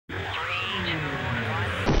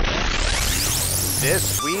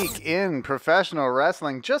This week in professional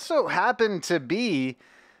wrestling just so happened to be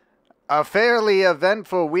a fairly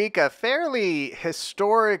eventful week, a fairly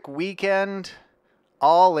historic weekend.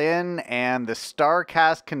 All In and the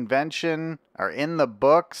StarCast convention are in the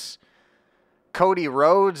books. Cody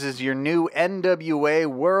Rhodes is your new NWA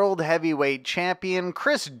World Heavyweight Champion.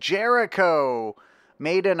 Chris Jericho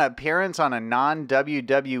made an appearance on a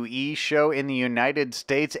non-WWE show in the United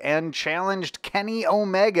States and challenged Kenny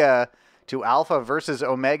Omega to Alpha versus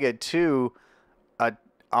Omega 2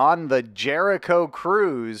 on the Jericho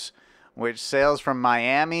Cruise, which sails from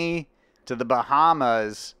Miami to the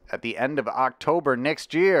Bahamas at the end of October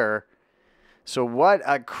next year. So what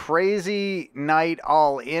a crazy night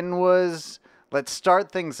All In was. Let's start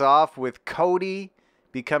things off with Cody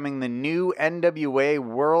becoming the new NWA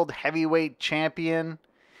World Heavyweight Champion.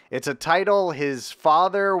 It's a title his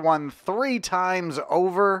father won 3 times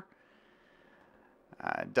over.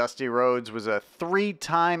 Dusty Rhodes was a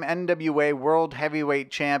 3-time NWA World Heavyweight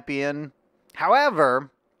Champion. However,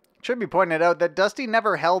 it should be pointed out that Dusty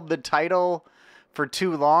never held the title for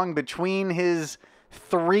too long. Between his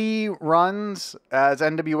 3 runs as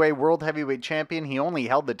NWA World Heavyweight Champion, he only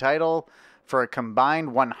held the title for a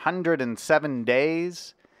combined 107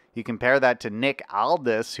 days. You compare that to Nick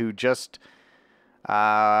Aldis, who just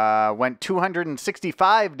went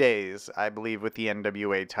 265 days, I believe, with the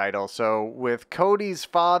NWA title. So with Cody's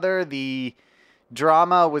father, the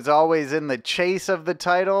drama was always in the chase of the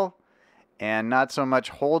title and not so much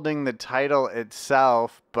holding the title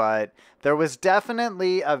itself. But there was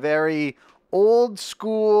definitely a very old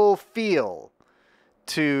school feel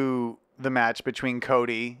to the match between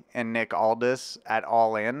Cody and Nick Aldis at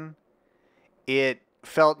All In. It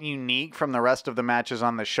felt unique from the rest of the matches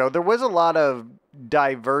on the show. There was a lot of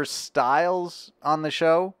diverse styles on the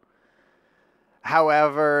show.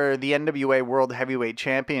 However, the NWA World Heavyweight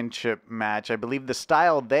Championship match, I believe the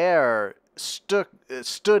style there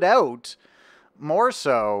stood out more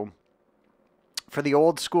so for the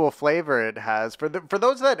old school flavor it has. For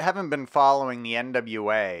those that haven't been following the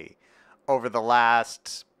NWA over the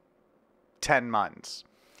last 10 months,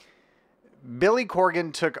 Billy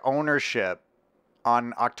Corgan took ownership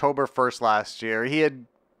on October 1st last year. He had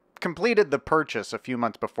completed the purchase a few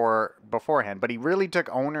months beforehand, but he really took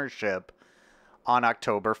ownership on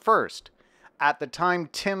October 1st. At the time,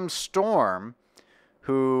 Tim Storm,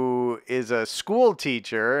 who is a school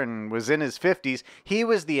teacher and was in his 50s, he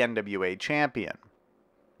was the NWA champion.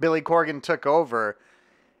 Billy Corgan took over.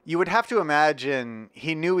 You would have to imagine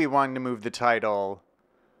he knew he wanted to move the title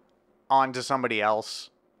on to somebody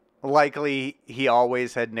else. Likely, he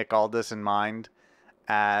always had Nick Aldis in mind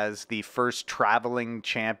as the first traveling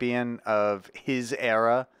champion of his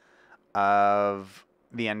era of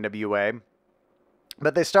the NWA.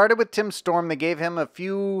 But they started with Tim Storm. They gave him a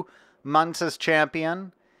few months as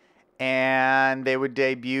champion, and they would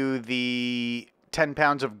debut the 10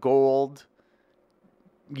 Pounds of Gold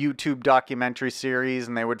YouTube documentary series,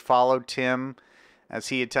 and they would follow Tim as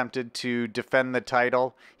he attempted to defend the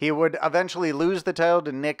title. He would eventually lose the title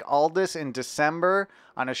to Nick Aldis in December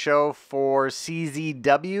on a show for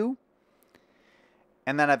CZW.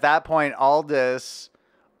 And then at that point, Aldis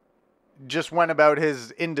just went about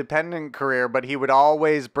his independent career, but he would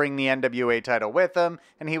always bring the NWA title with him,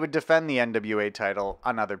 and he would defend the NWA title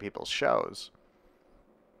on other people's shows.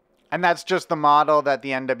 And that's just the model that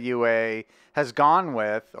the NWA has gone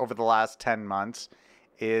with over the last 10 months.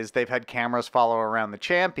 Is they've had cameras follow around the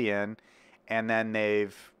champion, and then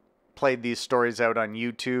they've played these stories out on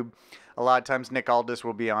YouTube. A lot of times Nick Aldis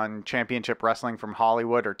will be on Championship Wrestling from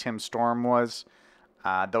Hollywood, or Tim Storm was.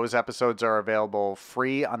 Those episodes are available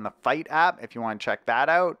free on the Fight app if you want to check that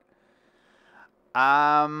out.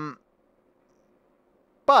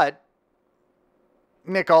 But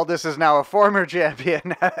Nick Aldis is now a former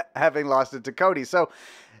champion, having lost it to Cody. So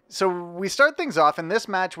we start things off, and this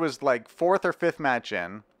match was like 4th or 5th match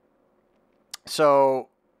in. So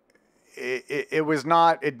it was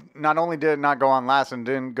not, it not only did it not go on last and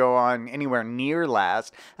didn't go on anywhere near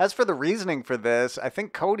last. As for the reasoning for this, I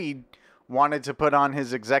think Cody wanted to put on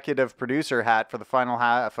his executive producer hat for the final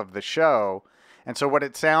half of the show. And so what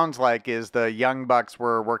it sounds like is the Young Bucks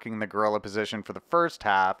were working the gorilla position for the first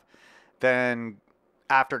half. Then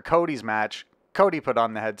after Cody's match, Cody put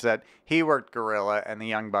on the headset, he worked gorilla, and the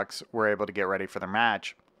Young Bucks were able to get ready for their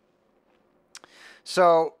match.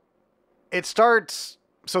 So it starts,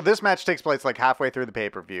 so this match takes place like halfway through the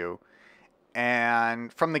pay-per-view,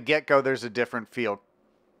 and from the get-go, there's a different feel.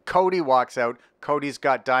 Cody walks out. Cody's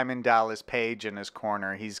got Diamond Dallas Page in his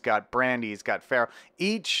corner. He's got Brandy. He's got Pharaoh.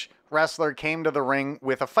 Each wrestler came to the ring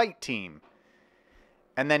with a fight team.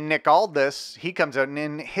 And then Nick Aldis, he comes out, and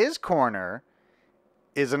in his corner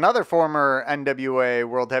is another former NWA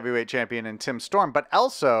World Heavyweight Champion in Tim Storm, but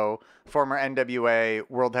also former NWA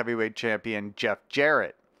World Heavyweight Champion Jeff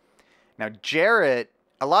Jarrett. Now, Jarrett,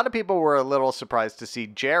 a lot of people were a little surprised to see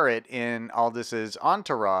Jarrett in Aldis's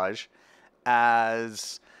entourage,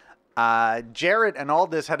 as Jarrett and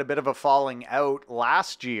Aldis had a bit of a falling out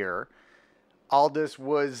last year. Aldis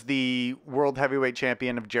was the World Heavyweight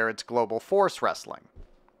Champion of Jarrett's Global Force Wrestling.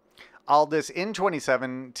 Aldis in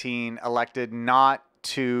 2017 elected not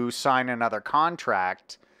to sign another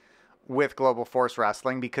contract with Global Force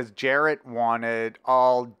Wrestling because Jarrett wanted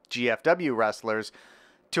all GFW wrestlers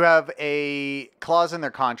to have a clause in their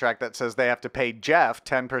contract that says they have to pay Jeff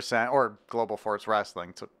 10%, or Global Force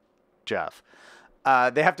Wrestling, so Jeff.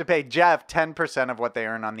 They have to pay Jeff 10% of what they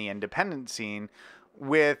earn on the independent scene,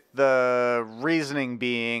 with the reasoning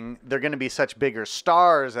being they're going to be such bigger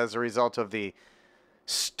stars as a result of the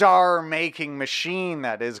star-making machine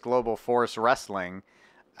that is Global Force Wrestling,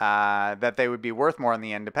 that they would be worth more on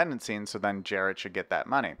the independent scene, so then Jarrett should get that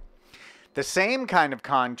money. The same kind of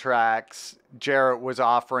contracts Jarrett was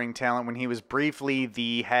offering talent when he was briefly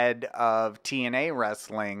the head of TNA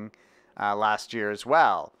Wrestling last year as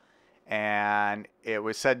well. And it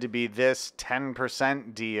was said to be this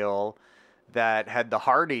 10% deal that had the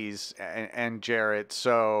Hardys and Jarrett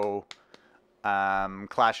so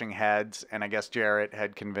clashing heads. And I guess Jarrett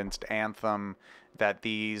had convinced Anthem that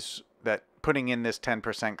putting in this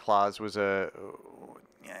 10% clause was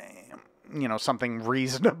something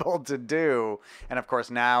reasonable to do. And of course,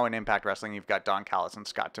 now in Impact Wrestling, you've got Don Callis and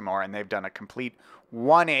Scott D'Amore, and they've done a complete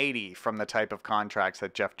 180 from the type of contracts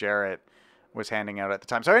that Jeff Jarrett was handing out at the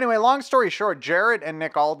time. So anyway, long story short, Jarrett and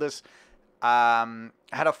Nick Aldis had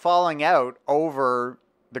a falling out over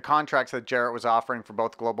the contracts that Jarrett was offering for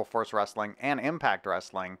both Global Force Wrestling and Impact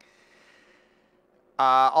Wrestling.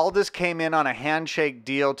 Aldis came in on a handshake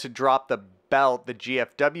deal to drop the belt, the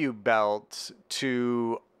GFW belt,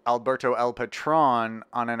 to Alberto El Patron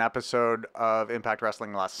on an episode of Impact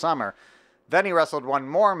Wrestling last summer. Then he wrestled one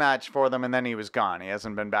more match for them, and then he was gone. He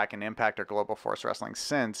hasn't been back in Impact or Global Force Wrestling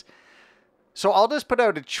since. So Aldis put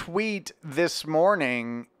out a tweet this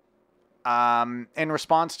morning in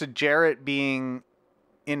response to Jarrett being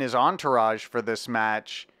in his entourage for this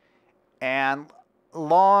match. And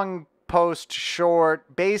long post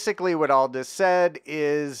short, basically what Aldis said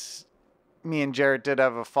is, me and Jarrett did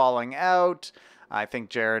have a falling out. I think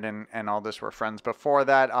Jarrett and Aldis were friends before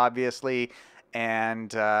that, obviously.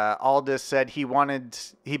 And Aldis said he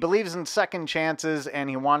believes in second chances, and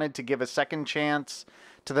he wanted to give a second chance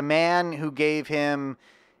to the man who gave him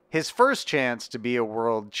his first chance to be a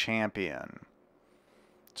world champion.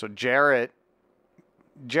 So Jarrett's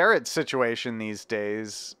situation these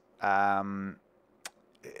days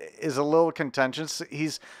is a little contentious.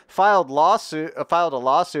 He's filed a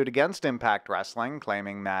lawsuit against Impact Wrestling,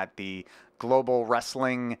 claiming that the Global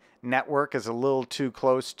Wrestling Network is a little too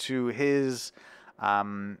close to his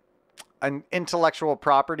intellectual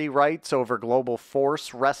property rights over Global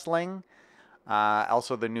Force Wrestling.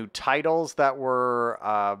 Also, the new titles that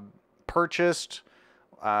were purchased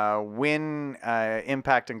when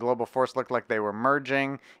Impact and Global Force looked like they were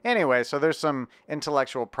merging. Anyway, so there's some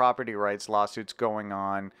intellectual property rights lawsuits going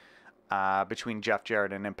on between Jeff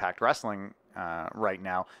Jarrett and Impact Wrestling right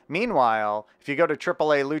now. Meanwhile, if you go to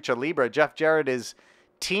AAA Lucha Libre, Jeff Jarrett is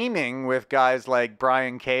teaming with guys like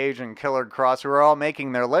Brian Cage and Killer Cross, who are all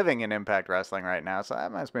making their living in Impact Wrestling right now. So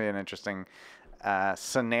that must be an interesting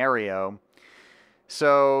scenario.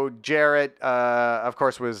 So Jarrett, of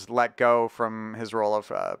course, was let go from his role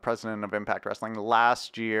of president of Impact Wrestling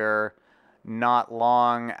last year, not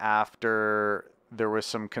long after there was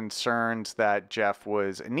some concerns that Jeff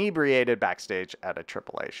was inebriated backstage at a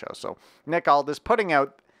AAA show. So Nick Aldis putting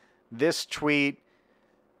out this tweet,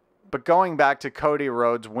 but going back to Cody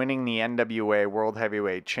Rhodes winning the NWA World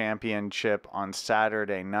Heavyweight Championship on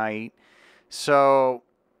Saturday night. So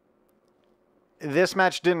this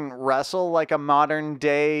match didn't wrestle like a modern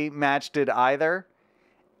day match did either.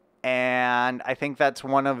 And I think that's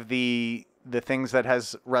one of the things that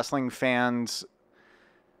has wrestling fans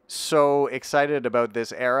so excited about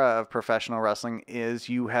this era of professional wrestling is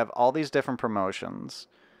you have all these different promotions,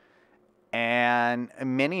 and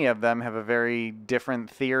many of them have a very different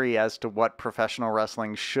theory as to what professional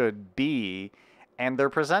wrestling should be, and they're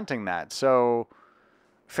presenting that. So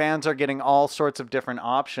fans are getting all sorts of different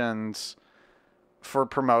options for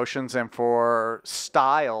promotions and for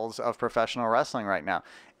styles of professional wrestling right now.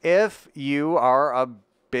 If you are a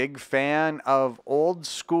big fan of old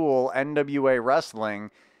school NWA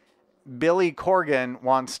wrestling, Billy Corgan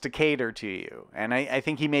wants to cater to you. And I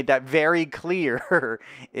think he made that very clear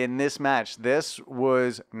in this match. This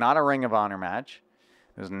was not a Ring of Honor match.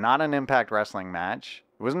 It was not an Impact Wrestling match.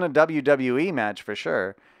 It wasn't a WWE match for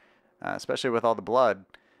sure, especially with all the blood.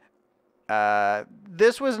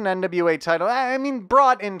 This was an NWA title. I mean,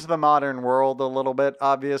 brought into the modern world a little bit,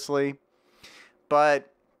 obviously.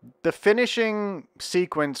 But the finishing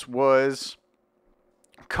sequence was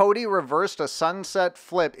Cody reversed a sunset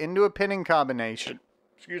flip into a pinning combination.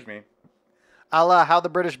 Excuse me. A la how the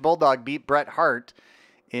British Bulldog beat Bret Hart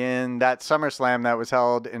in that SummerSlam that was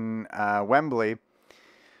held in Wembley.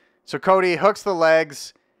 So Cody hooks the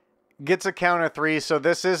legs, gets a count of 3. So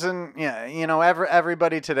this isn't,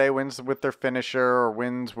 everybody today wins with their finisher or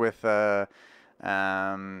wins with, if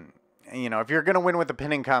you're going to win with a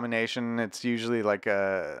pinning combination, it's usually like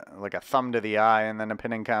a thumb to the eye and then a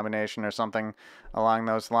pinning combination or something along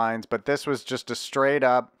those lines. But this was just a straight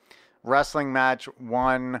up wrestling match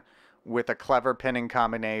won with a clever pinning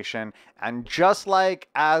combination. And just like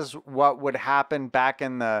as what would happen back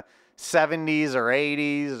in the 70s or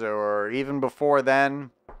 80s or even before then,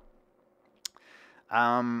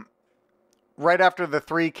 right after the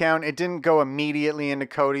 3 count, it didn't go immediately into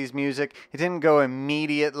Cody's music. It didn't go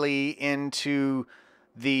immediately into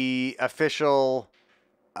the official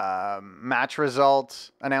match result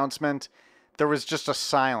announcement. There was just a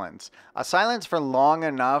silence for long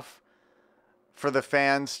enough for the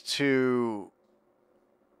fans to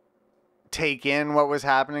take in what was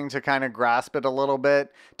happening, to kind of grasp it a little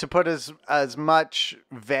bit, to put as much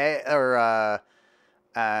to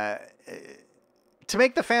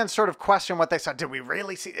make the fans sort of question what they saw. Did we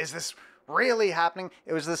really see? Is this really happening?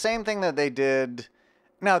 It was the same thing that they did.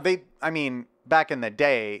 No, back in the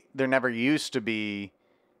day, there never used to be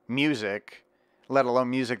music, let alone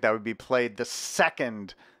music that would be played the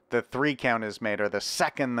second the 3 count is made or the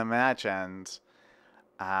second the match ends.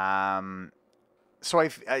 So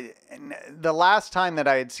the last time that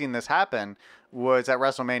I had seen this happen was at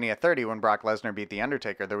WrestleMania 30 when Brock Lesnar beat The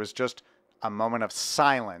Undertaker. There was just a moment of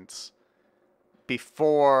silence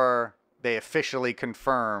before they officially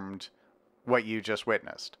confirmed what you just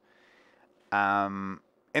witnessed. In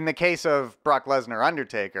the case of Brock Lesnar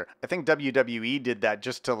Undertaker, I think WWE did that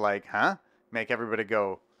just to make everybody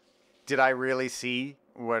go, did I really see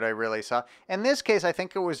what I really saw? In this case, I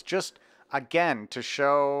think it was just, again, to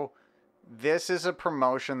show this is a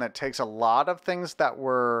promotion that takes a lot of things that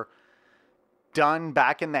were done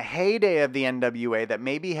back in the heyday of the NWA that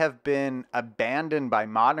maybe have been abandoned by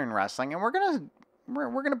modern wrestling, and we're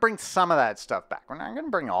gonna bring some of that stuff back. We're not gonna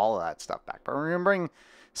bring all of that stuff back, but we're gonna bring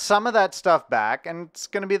some of that stuff back, and it's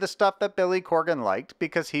gonna be the stuff that Billy Corgan liked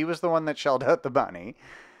because he was the one that shelled out the bunny.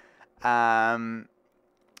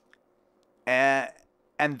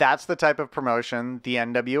 And that's the type of promotion the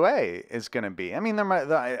NWA is going to be. I mean,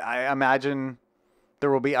 I imagine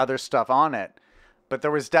there will be other stuff on it, but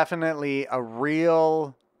there was definitely a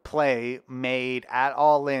real play made at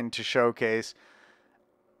All In to showcase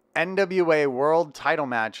NWA world title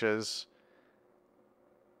matches.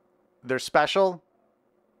 They're special,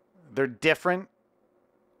 they're different,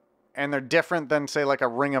 and they're different than, say, like a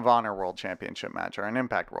Ring of Honor World Championship match or an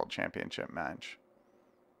Impact World Championship match.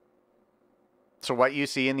 So what you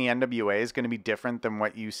see in the NWA is going to be different than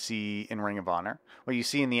what you see in Ring of Honor. What you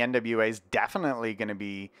see in the NWA is definitely going to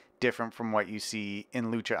be different from what you see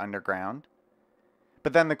in Lucha Underground.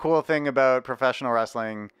 But then the cool thing about professional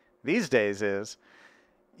wrestling these days is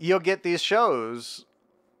you'll get these shows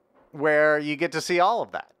where you get to see all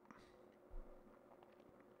of that.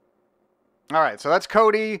 All right, so that's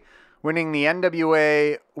Cody winning the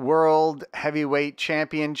NWA World Heavyweight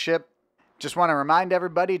Championship. Just want to remind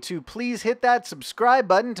everybody to please hit that subscribe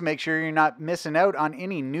button to make sure you're not missing out on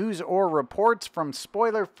any news or reports from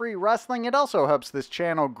spoiler-free wrestling. It also helps this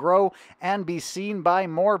channel grow and be seen by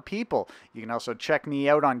more people. You can also check me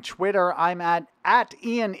out on Twitter. I'm at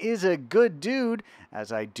IanIsAGoodDude,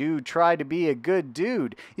 as I do try to be a good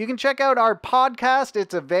dude. You can check out our podcast.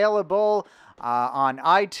 It's available on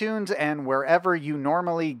iTunes and wherever you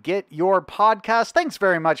normally get your podcast. Thanks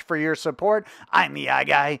very much for your support. I'm the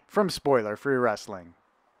Guy from Spoiler Free Wrestling.